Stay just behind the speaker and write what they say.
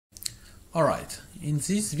Alright, in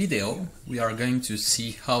this video we are going to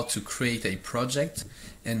see how to create a project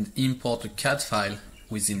and import a CAD file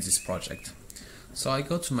within this project. So I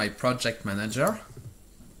go to my project manager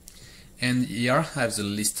and here I have the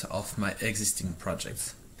list of my existing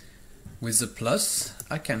projects. With the plus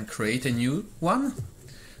I can create a new one.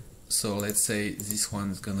 So let's say this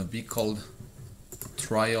one is gonna be called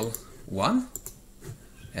trial 1,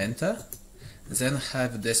 enter. Then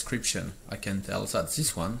have a description. I can tell that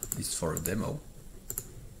this one is for a demo.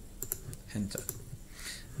 Enter.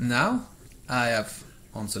 Now I have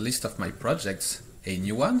on the list of my projects a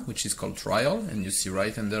new one which is called trial, and you see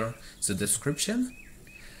right under the description.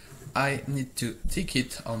 I need to tick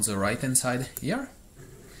it on the right hand side here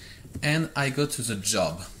and I go to the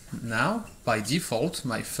job. Now by default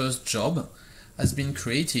my first job has been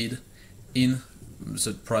created in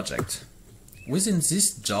the project. Within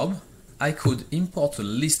this job I could import a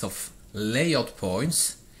list of layout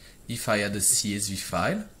points if I had a CSV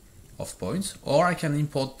file of points, or I can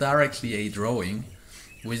import directly a drawing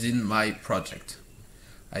within my project.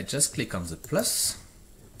 I just click on the plus,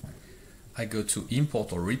 I go to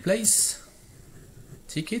import or replace,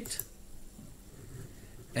 tick it,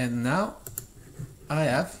 and now I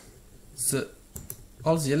have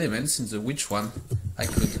all the elements in the which one I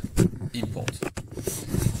could import.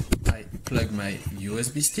 I plug my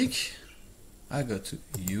USB stick, I go to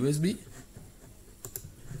USB.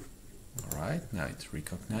 Alright, now it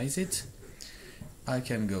recognizes it. I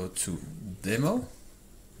can go to demo,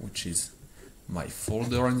 which is my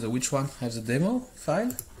folder in the which one has the demo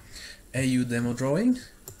file. AU demo drawing,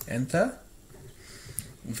 enter.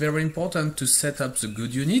 Very important to set up the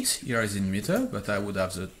good unit. Here is in meter, but I would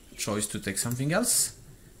have the choice to take something else.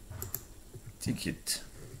 Tick it.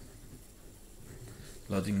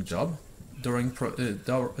 Loading job.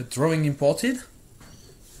 Drawing imported.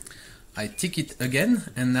 I tick it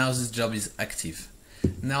again and now this job is active.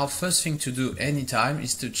 Now first thing to do anytime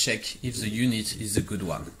is to check if the unit is a good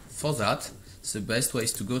one. For that, the best way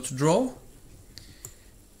is to go to draw,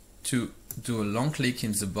 to do a long click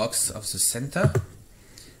in the box of the center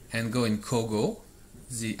and go in COGO,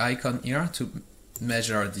 the icon here to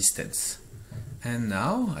measure a distance. And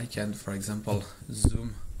now I can, for example,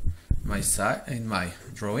 zoom my side in my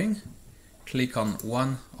drawing, click on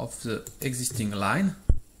one of the existing line,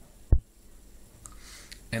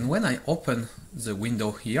 and when I open the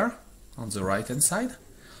window here on the right hand side,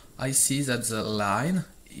 I see that the line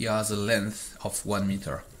has a length of 1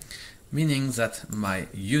 meter, meaning that my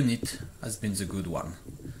unit has been the good one.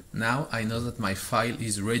 Now I know that my file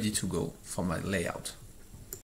is ready to go for my layout.